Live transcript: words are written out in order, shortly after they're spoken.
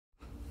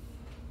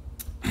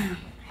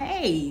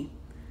Hey,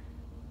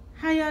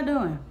 how y'all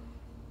doing?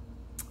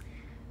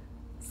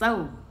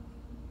 So,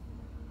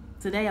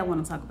 today I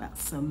want to talk about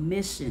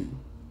submission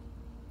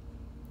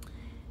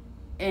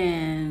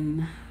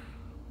and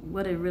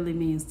what it really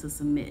means to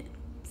submit.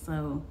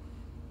 So,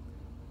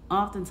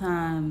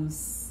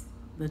 oftentimes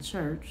the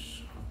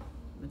church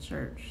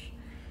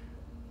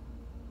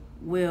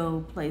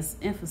will place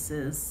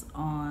emphasis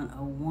on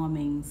a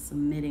woman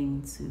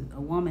submitting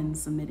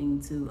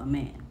to a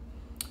man,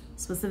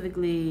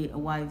 specifically a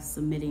wife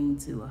submitting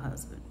to a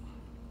husband.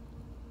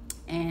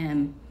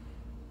 And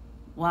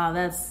while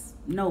that's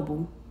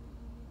noble,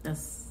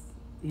 that's,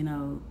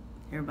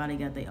 everybody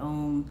got their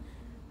own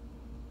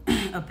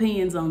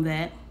opinions on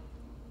that,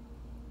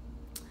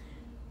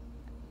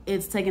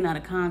 it's taken out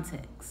of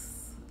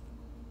context.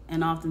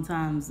 And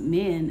oftentimes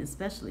men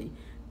especially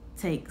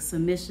take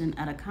submission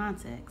out of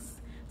context.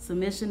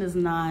 Submission is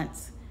not,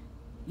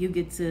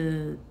 it's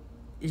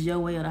your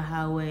way or the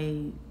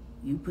highway,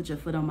 you put your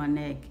foot on my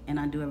neck and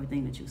I do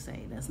everything that you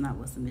say. That's not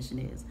what submission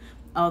is.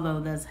 Although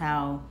that's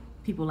how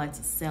people like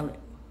to sell it,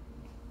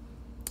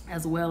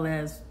 as well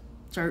as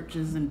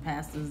churches and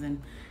pastors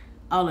and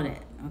all of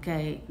that,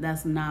 okay?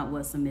 That's not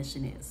what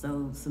submission is.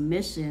 So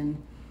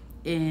submission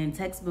in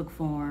textbook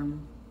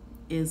form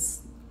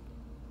is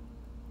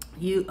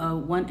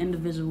one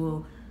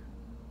individual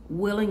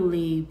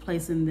willingly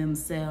placing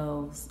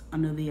themselves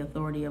under the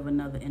authority of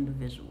another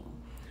individual.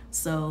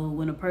 So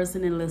when a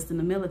person enlists in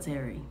the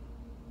military,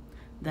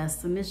 that's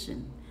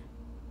submission.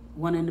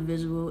 One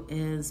individual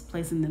is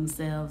placing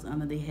themselves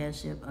under the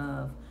headship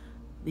of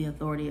the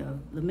authority of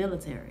the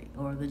military,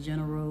 or the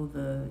general,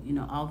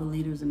 all the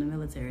leaders in the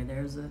military.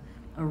 There's a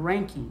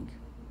ranking.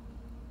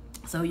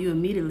 So you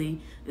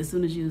immediately, as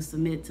soon as you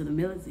submit to the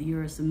military,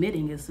 you're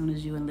submitting as soon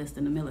as you enlist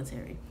in the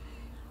military.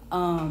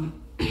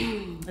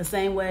 The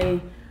same way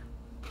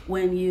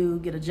when you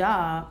get a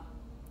job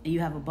and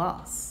you have a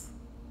boss,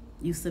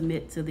 you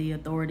submit to the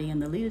authority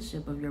and the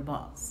leadership of your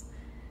boss,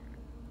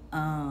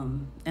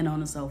 and on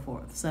and so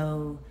forth.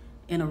 So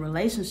in a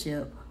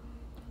relationship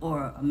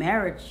or a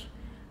marriage,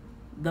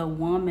 the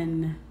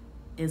woman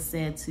is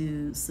said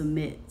to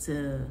submit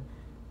to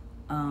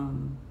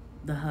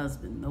the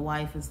husband. The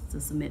wife is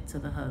to submit to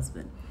the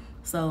husband.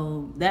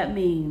 So that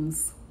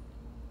means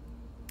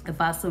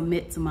if I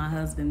submit to my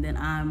husband, then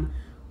I'm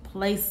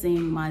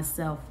placing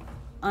myself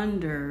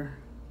under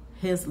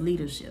his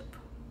leadership.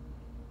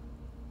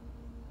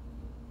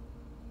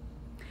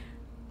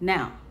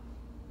 Now,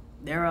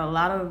 there are a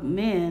lot of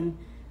men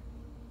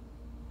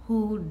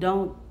who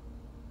don't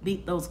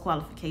meet those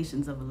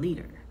qualifications of a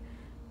leader.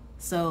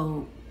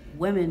 So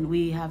women,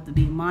 we have to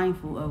be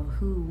mindful of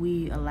who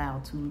we allow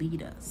to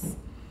lead us.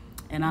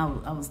 And I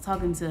was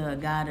talking to a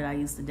guy that I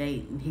used to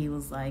date, and he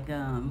was like,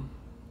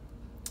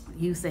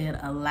 you said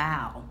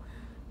allow.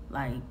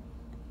 Like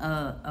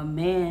a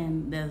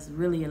man that's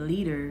really a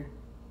leader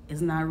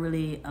is not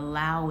really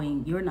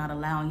you're not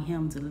allowing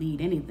him to lead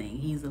anything.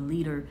 He's a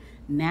leader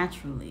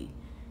naturally.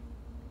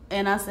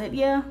 And I said,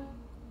 yeah,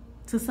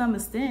 to some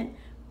extent,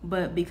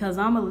 but because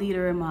I'm a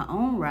leader in my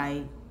own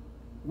right,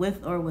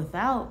 with or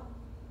without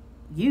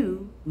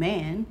you,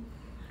 man,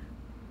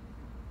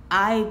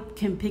 I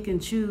can pick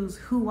and choose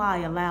who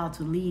I allow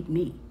to lead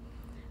me,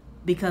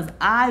 because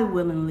I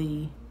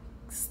willingly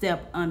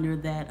step under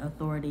that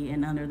authority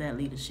and under that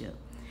leadership.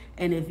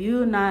 And if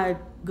you're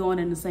not going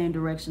in the same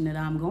direction that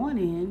I'm going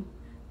in,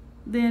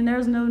 then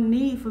there's no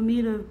need for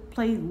me to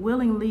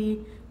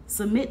willingly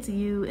submit to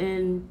you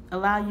and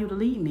allow you to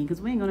lead me, because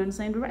we ain't going in the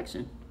same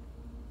direction,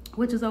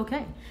 which is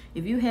okay.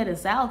 If you headed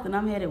south and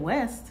I'm headed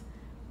west,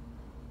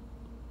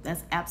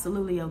 that's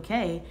absolutely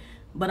okay,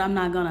 but I'm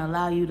not going to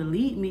allow you to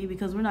lead me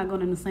because we're not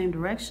going in the same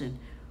direction.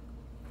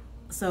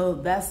 So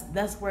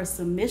that's where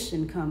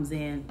submission comes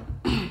in.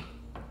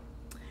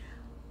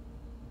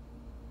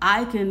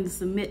 I can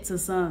submit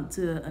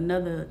to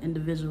another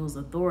individual's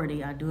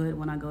authority. I do it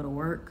when I go to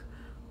work,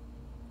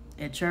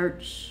 at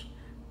church,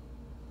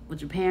 with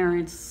your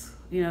parents.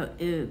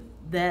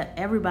 That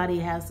everybody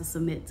has to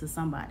submit to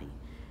somebody.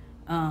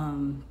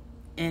 And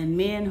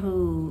men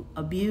who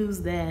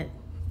abuse that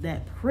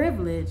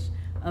privilege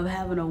of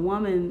having a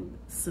woman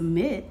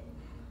submit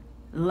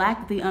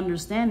lack the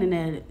understanding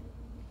that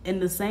in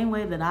the same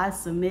way that I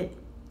submit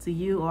to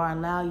you or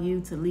allow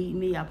you to lead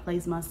me, I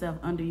place myself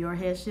under your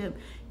headship,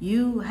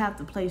 you have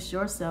to place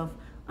yourself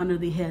under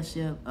the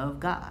headship of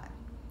God.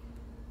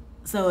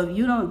 So if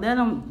you don't,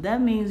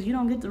 that means you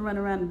don't get to run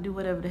around and do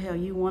whatever the hell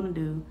you want to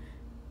do,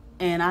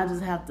 and I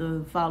just have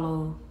to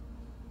follow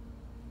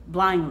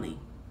blindly.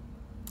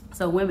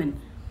 So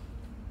women,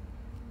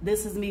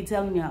 this is me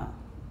telling y'all,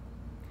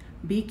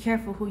 be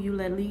careful who you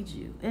let lead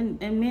you. And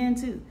men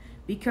too,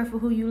 be careful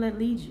who you let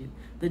lead you.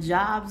 The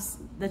jobs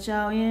that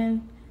y'all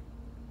in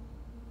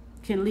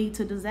can lead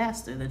to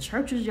disaster. The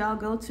churches y'all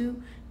go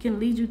to can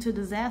lead you to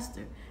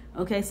disaster.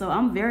 Okay, so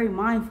I'm very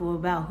mindful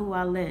about who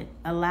I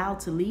allow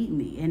to lead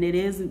me. And it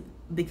isn't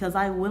because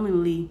I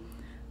willingly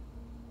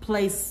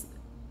place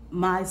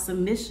my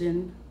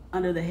submission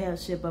under the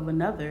headship of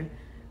another,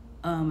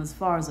 as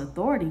far as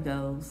authority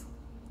goes.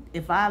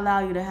 if I allow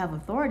you to have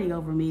authority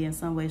over me in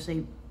some way,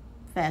 shape,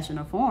 fashion,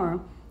 or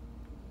form,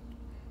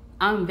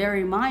 I'm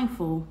very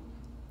mindful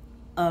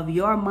of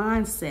your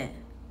mindset,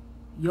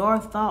 your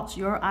thoughts,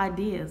 your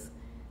ideas,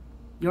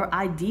 your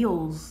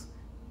ideals,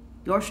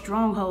 your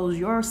strongholds,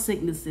 your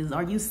sicknesses.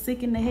 Are you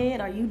sick in the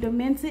head? Are you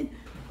demented?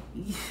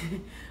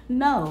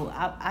 No,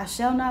 I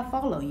shall not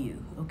follow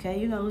you, okay?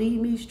 You're going to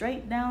lead me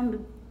straight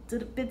down to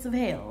the pits of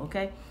hell,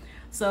 okay?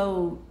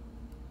 So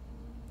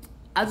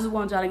I just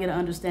want y'all to get an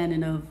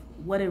understanding of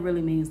what it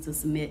really means to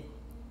submit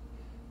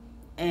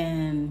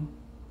and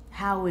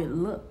how it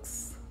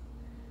looks.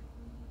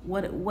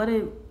 What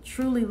it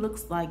truly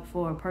looks like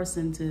for a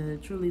person to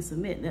truly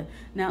submit.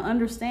 Now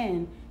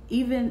understand,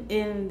 even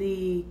in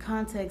the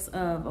context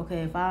of,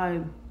 okay, if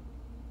I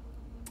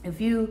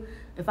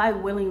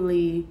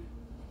willingly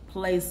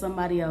place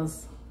somebody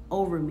else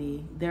over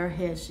me, their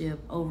headship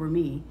over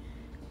me,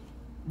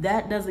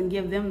 that doesn't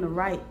give them the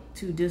right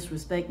to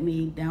disrespect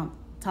me,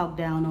 talk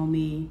down on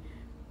me,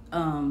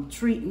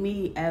 treat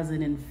me as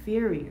an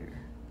inferior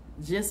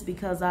just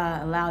because I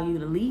allow you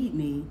to lead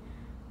me.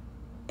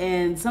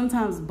 And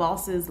sometimes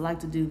bosses like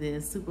to do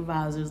this,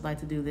 supervisors like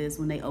to do this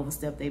when they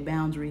overstep their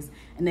boundaries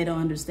and they don't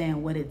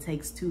understand what it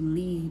takes to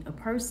lead a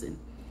person.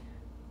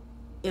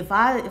 If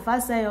I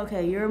say,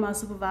 okay, you're my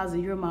supervisor,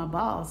 you're my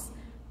boss,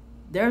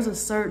 there's a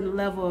certain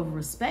level of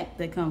respect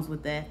that comes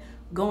with that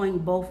going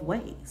both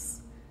ways.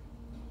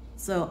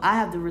 So I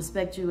have to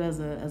respect you as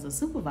a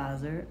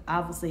supervisor.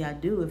 Obviously I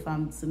do if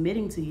I'm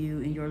submitting to you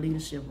in your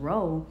leadership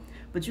role,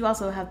 but you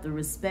also have to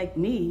respect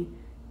me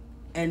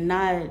and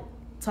not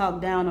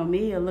talk down on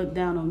me or look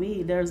down on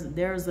me. There's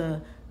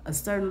a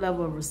certain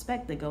level of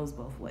respect that goes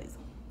both ways.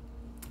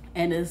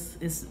 And it's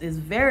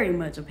very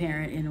much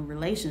apparent in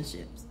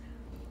relationships.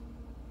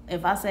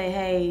 If I say,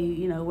 hey,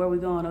 you know, where we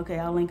going? Okay,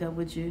 I'll link up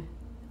with you.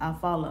 I'll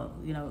follow.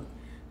 You know,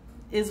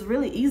 it's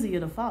really easier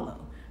to follow.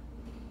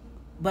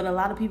 But a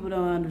lot of people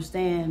don't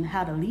understand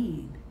how to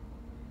lead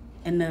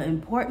and the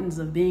importance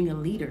of being a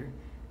leader.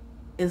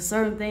 Is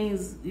certain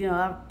things, you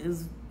know,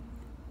 is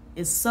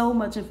so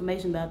much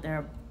information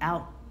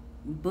out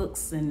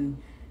books and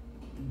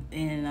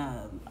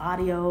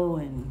audio,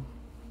 and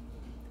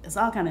it's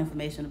all kind of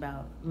information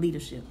about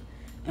leadership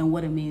and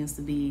what it means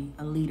to be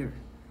a leader.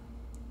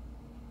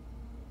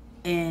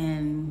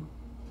 And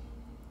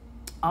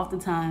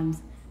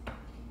oftentimes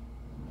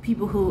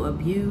people who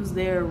abuse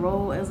their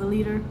role as a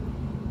leader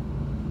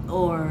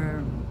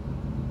or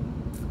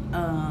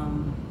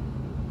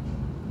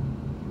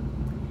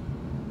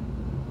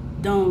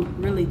don't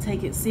really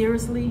take it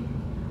seriously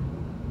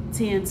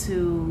tend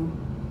to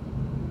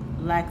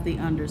lack the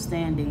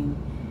understanding,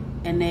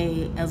 and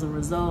they, as a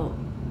result,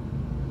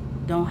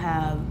 don't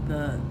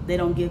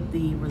get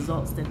the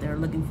results that they're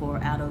looking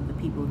for out of the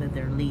people that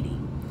they're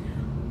leading.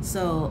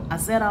 So I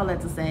said all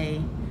that to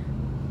say,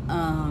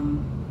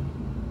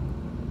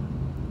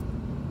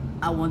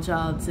 I want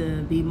y'all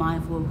to be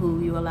mindful of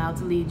who you allow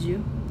to lead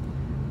you.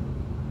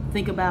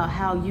 Think about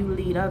how you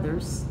lead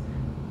others,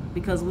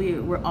 because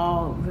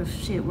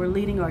we're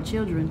leading our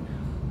children.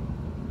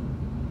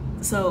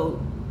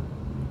 So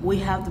we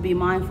have to be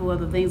mindful of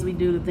the things we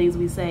do, the things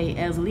we say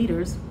as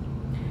leaders,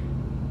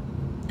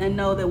 and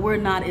know that we're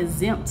not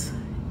exempt.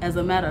 As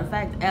a matter of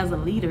fact, as a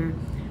leader,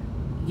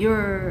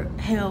 you're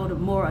held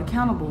more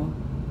accountable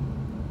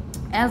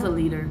as a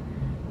leader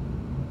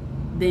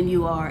than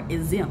you are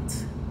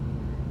exempt.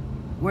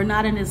 We're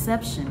not an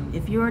exception.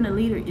 If you're a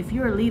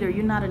leader,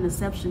 you're not an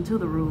exception to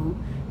the rule.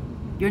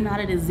 You're not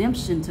an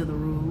exemption to the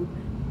rule.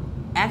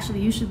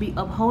 Actually, you should be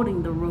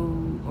upholding the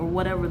rule, or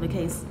whatever the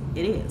case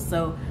it is.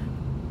 So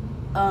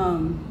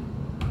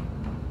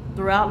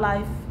throughout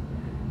life,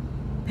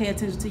 pay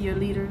attention to your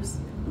leaders,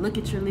 look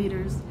at your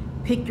leaders,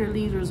 pick your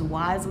leaders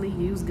wisely,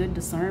 use good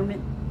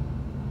discernment,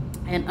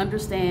 and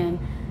understand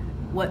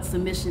what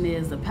submission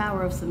is, the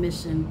power of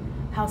submission,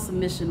 how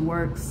submission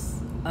works.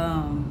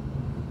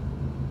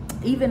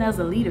 Even as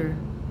a leader,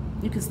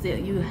 it's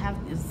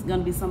going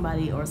to be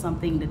somebody or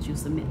something that you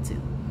submit to.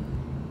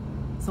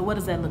 So what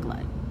does that look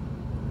like?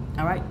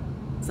 All right.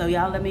 So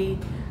y'all,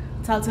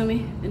 talk to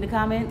me in the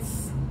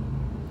comments.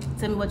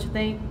 Tell me what you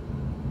think.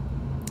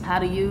 How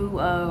do you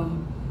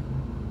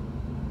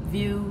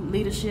view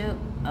leadership?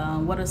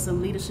 What are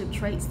some leadership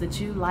traits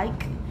that you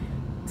like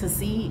to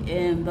see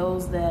in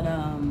those that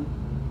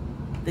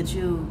that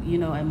you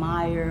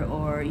admire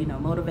or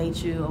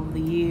motivate you over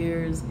the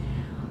years?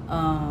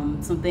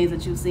 Some things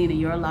that you've seen in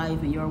your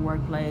life, in your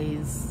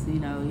workplace,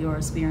 your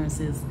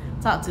experiences.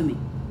 Talk to me.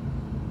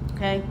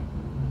 Okay?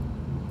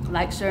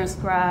 Like, share, and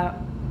subscribe.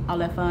 All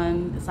that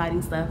fun,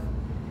 exciting stuff.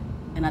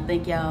 And I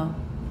thank y'all.